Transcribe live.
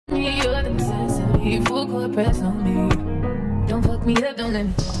He full court press on me. Don't fuck me up, don't let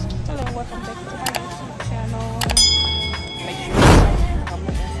me. Hello, welcome back to my YouTube channel. Make sure you like,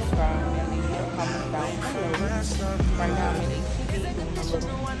 comment, and subscribe, and leave me a comment down below. Right now I'm at H.E.B doing a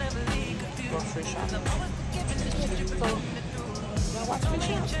little grocery shopping. So, y'all watch me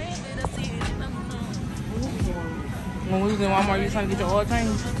show? When we was in Walmart, you trying to get your oil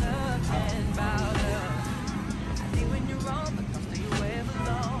changed?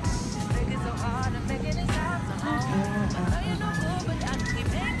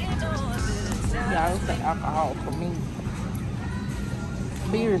 Yeah, it's the alcohol for me.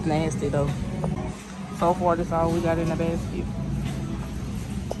 Beer is nasty though. So far, that's all we got in the basket.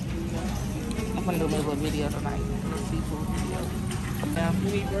 I'm gonna do maybe a video tonight. A little seafood video. Yeah. You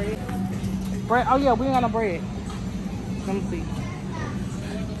need bread? Bread? Oh yeah, we ain't got no bread. Let me see.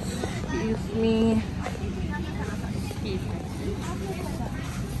 Excuse me. Excuse me.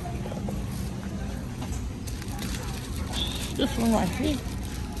 This one right here.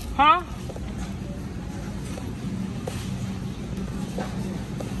 Huh?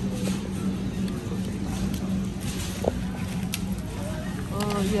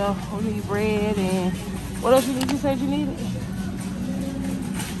 Oh yeah, we need bread and what else you need? You said you needed?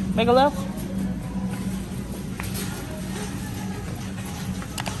 Make a left?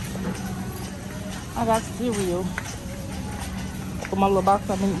 I got cereal for my little box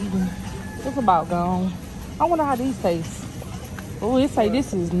I've been eating. It's about gone. I wonder how these taste. Oh, it say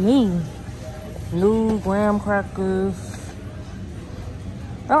this is new. New graham crackers.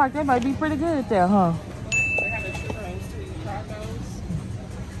 I like that might be pretty good there, huh? They have the churros too. You try those?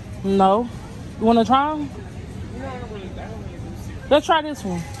 No. You want to try them? No, I don't really do cereal. Let's try this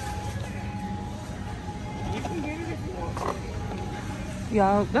one. You can get it if you want to.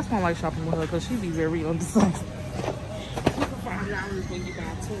 Yeah, that's why I like shopping with her because she be very undecisive. You can find $5 when you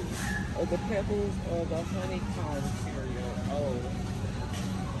buy two of the pebbles or the honeycomb cereal.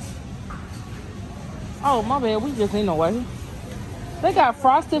 Oh, my bad. We just ain't no way. They got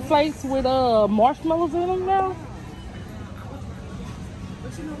frosted flakes with marshmallows in them now.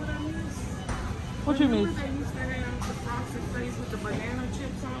 But you know what I miss? What you mean? Remember they used to have the frosted flakes with the banana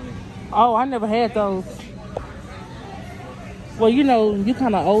chips on it? Oh, I never had those. Well, you know, you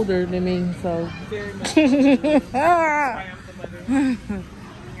kind of older than me, so. Very much. I am the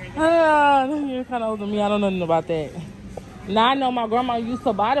mother. You're kind of older than me. I don't know nothing about that. Now, I know my grandma used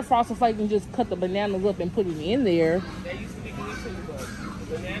to buy the frosted flakes and just cut the bananas up and put it in there. They used to be good too, but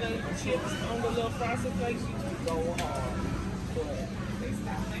banana chips on the little frosted flakes used to go hard. But they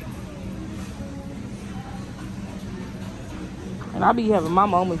stopped making them. And I be having my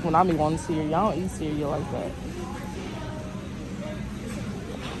moments when I be wanting cereal. I don't eat cereal like that.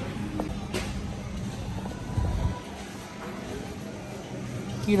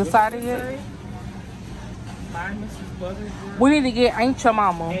 You decided yet? Buy Mrs. Butterworth We need to get Ain't Your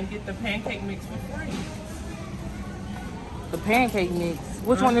Mama. and get the pancake mix for free. The pancake mix.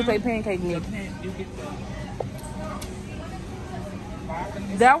 Which one is a pancake mix? You get the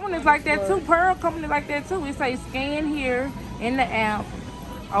That one is like that too. Pearl company like that too. It says scan here in the app.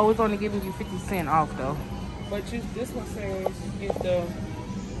 Oh, it's only giving you 50 cents off though. But this one says you get the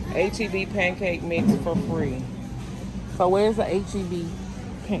H.E.B pancake mix for free. So where's the H.E.B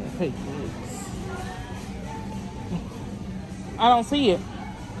pancake mix? I don't see it.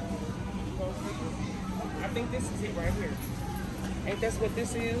 I think this is it right here. Ain't that what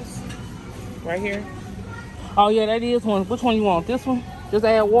this is? Right here? Oh yeah, that is one. Which one you want? This one? Just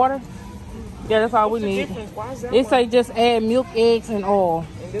add water? Yeah, that's all What's we the need. difference? Why is that It one? say just add milk, eggs, and oil.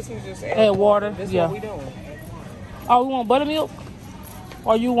 And this one just Add water. This Yeah. what we doing. Oh, you want buttermilk?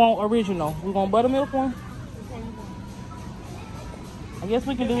 Or you want original? We want buttermilk one? I guess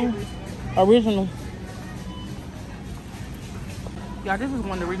we can do original. Yeah, this is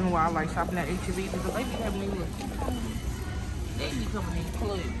one of the reasons why I like shopping at H.E.B because they be having me look. They be coming in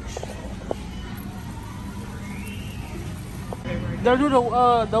clutch. They do the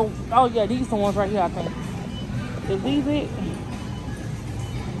oh yeah, these the ones right here I think. Is these it?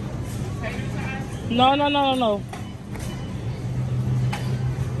 No.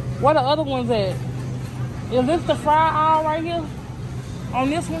 What the other ones at? Is this the fry aisle right here? On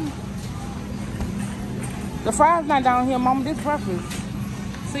this one? The fries not down here, Mama. This breakfast.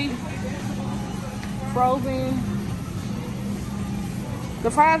 See? Frozen.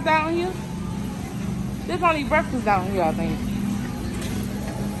 The fries down here? There's only breakfast down here, I think.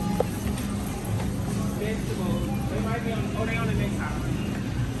 Vegetables. They might be on, they on the next house.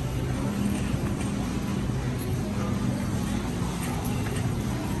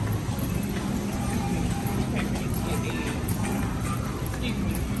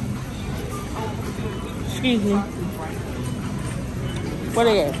 Excuse me. What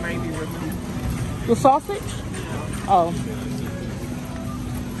are they? Maybe repeat. The sausage? Oh.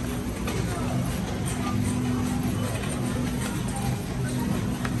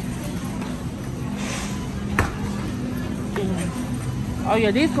 Oh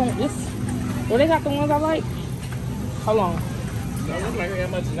yeah, this. Well, they got the ones I like. Hold on. Don't look like that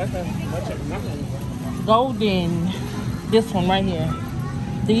much nothing. Golden. This one right here.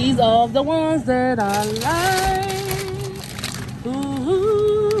 These are the ones that I like.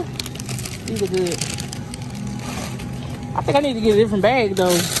 Ooh, these are good. I think I need to get a different bag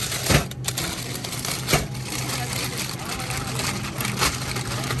though.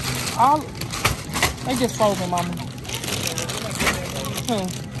 They just frozen, mama.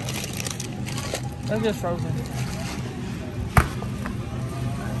 They're just frozen.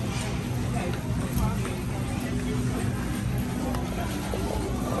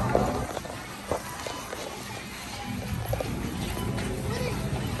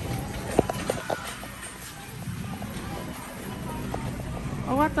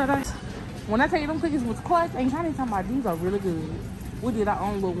 Oh, I thought when I tell you them cookies was clutch, ain't trying to talk about these are really good. We did our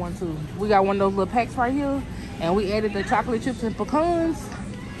own little one too. We got one of those little packs right here, and we added the chocolate chips and pecans.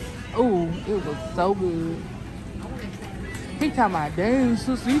 Ooh, it was so good. He talking about, dang,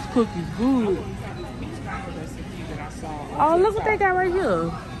 sis, these cookies good. Oh, look what they got right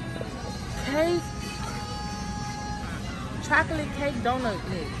here. Cake, chocolate cake donut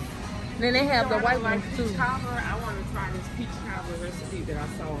mix. Then they have the white ones too. I want to try this peach cobbler recipe that I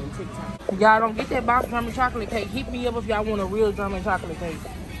saw on TikTok. Y'all don't get that box German chocolate cake. Hit me up if y'all want a real German chocolate cake.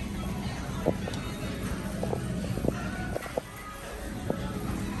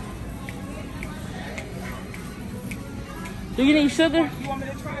 Do you need sugar? You want me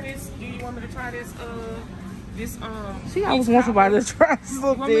to try this? Do you want me to try this? See, I was wanting somebody to try something. You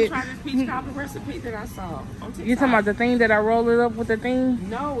want me to try this peach cobbler recipe that I saw on TikTok? You talking about the thing that I roll it up with the thing?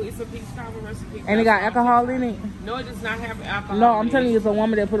 No, it's a peach cobbler recipe. And it got alcohol in it? No, it does not have alcohol. No, I'm telling you, it's a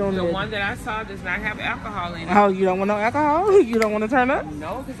woman that put on the there. one that I saw does not have alcohol in it. Oh, you don't want no alcohol? You don't want to turn up?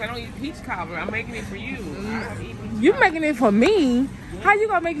 No, because I don't eat peach cobbler. I'm making it for you. You making it for me? How you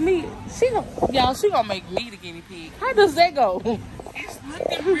gonna make me? She gonna make me the guinea pig. How does that go? It's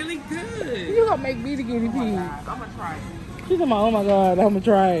looking really good. You gonna make me the guinea pig? I'm gonna try it. She's like, oh my god, I'm gonna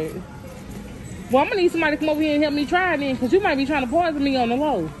try it. Well, I'm gonna need somebody to come over here and help me try it then, because you might be trying to poison me on the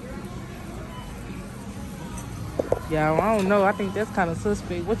low. Yeah, I don't know. I think that's kind of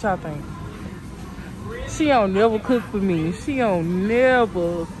suspect. What y'all think? She don't never cook for me. She don't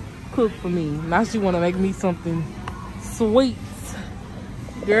never cook for me. Now she wanna make me something sweet.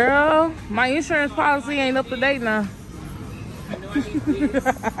 Girl, my insurance policy ain't up to date now. I know I need this.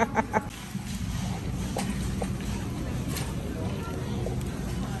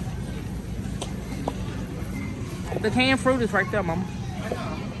 The canned fruit is right there, mama.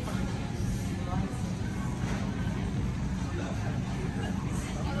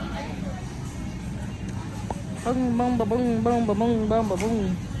 Boom, boom, ba boom, boom, ba boom, boom, ba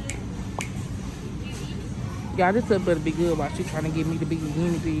boom. Y'all, this stuff better be good while she trying to get me to be a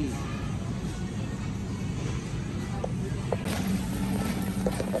guinea pig.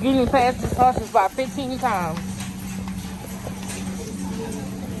 You done passed the sausage about 15 times.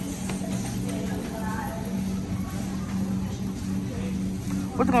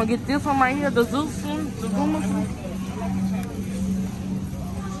 We're gonna get this one right here, the Zeus one, the Zoomas one.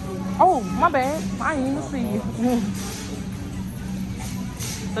 Oh, my bad. I didn't even see you.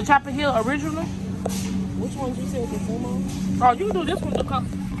 The Chopper Hill original. Which ones you said, the Fumo? Oh, you can do this one.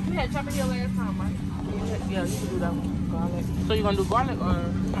 You had Chopper Hill last time, right? Yeah, you can do that one. Garlic. So you gonna do garlic or?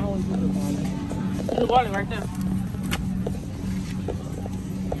 I always do the garlic. You do garlic right there.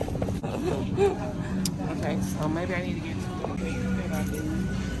 Okay, so maybe I need to get something.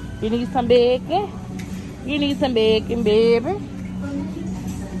 You need some bacon. You need some bacon, baby.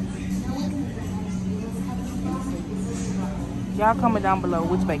 Y'all comment down below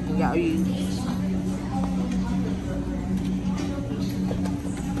which bacon y'all use.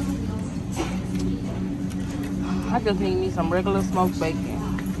 I just need me some regular smoked bacon.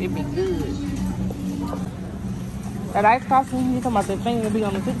 It'd be good. That ice costume, you talking about that thing that be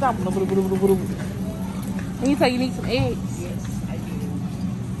on the TikTok? And you say you need some eggs. Yes, I do.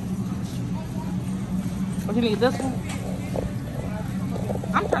 What you need, this one?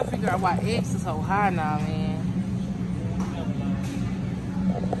 I'm trying to figure out why eggs is so high now, man.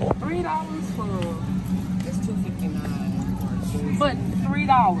 $3 for... It's $2.59. But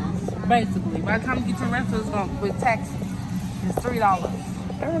 $3, basically. By the time you get your rest of it's with taxes, it's $3.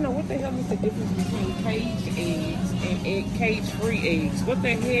 I don't know what the hell is the difference between caged eggs and cage-free eggs. What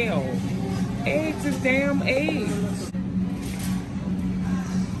the hell? Eggs is damn eggs.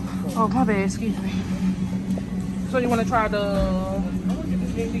 Oh, my bad, excuse me. So you want to try the... I want to get the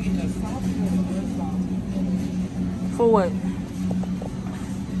salty or the unsalty. For what?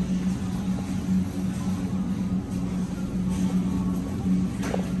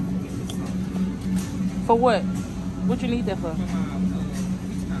 For what? What you need that for?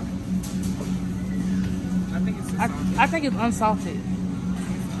 I think it's I think it's unsalted.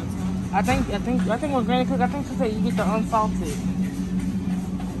 I think when Granny cook, I think she said you get the unsalted.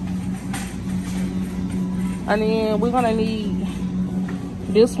 And then we're gonna need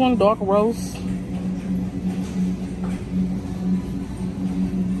this one, dark roast.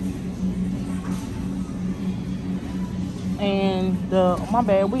 And my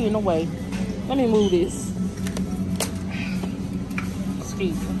bad, we in the way. Let me move this.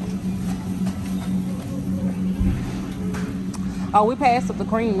 Excuse me. Oh, we passed up the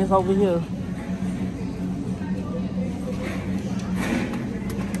cream. It's over here.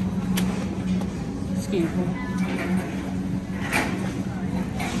 Excuse me.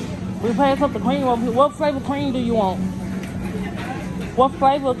 We passed up the cream over here. What flavor cream do you want? What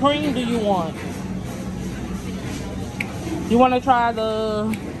flavor cream do you want? You want to try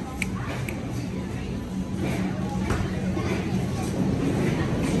the...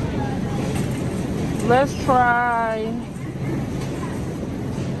 Let's try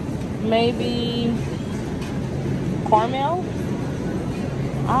maybe caramel?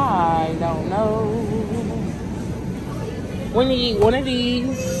 I don't know. We need one of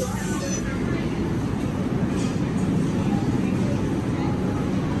these.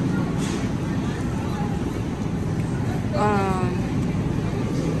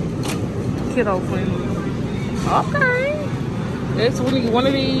 Kiddo friendly. Okay. We need one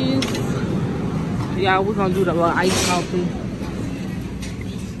of these. Yeah, we're gonna do the little iced coffee.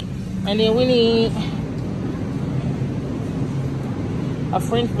 And then we need a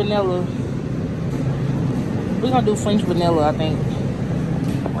French vanilla. We're gonna do French vanilla, I think.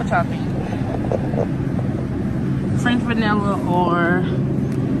 What y'all think? French vanilla or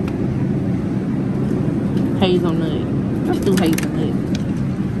hazelnut? Let's do hazelnut.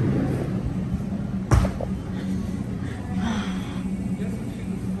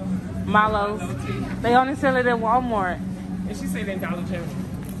 Milo's. They only sell it at Walmart. And she said that Dollar General.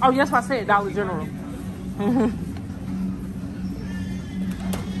 Oh, yes, I said Dollar General.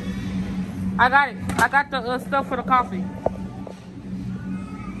 I got it. I got the stuff for the coffee.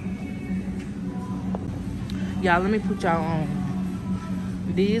 Y'all, let me put y'all on.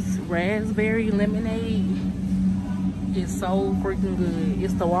 This raspberry lemonade is so freaking good.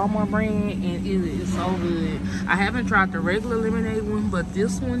 It's the Walmart brand and it is so good. I haven't tried the regular lemonade one, but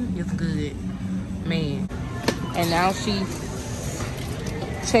this one is good. Man. And now she's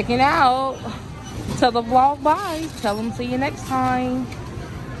checking out. Tell the vlog bye. Tell them see you next time.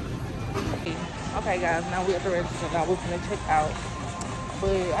 Okay guys, now we're at the register. Now we're gonna check out.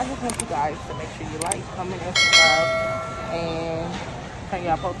 But I just want you guys to make sure you like, comment, and subscribe. And turn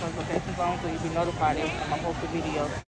y'all post notifications on so you'll be notified every time I post a video.